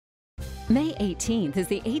May 18th is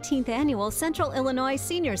the 18th annual Central Illinois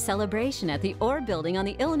Senior Celebration at the Orr Building on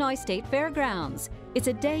the Illinois State Fairgrounds. It's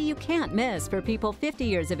a day you can't miss for people 50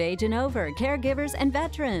 years of age and over, caregivers, and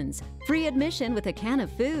veterans. Free admission with a can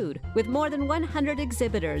of food. With more than 100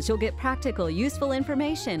 exhibitors, you'll get practical, useful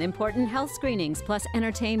information, important health screenings, plus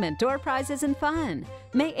entertainment, door prizes, and fun.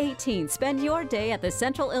 May 18th, spend your day at the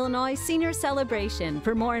Central Illinois Senior Celebration.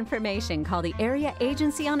 For more information, call the Area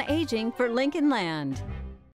Agency on Aging for Lincoln Land.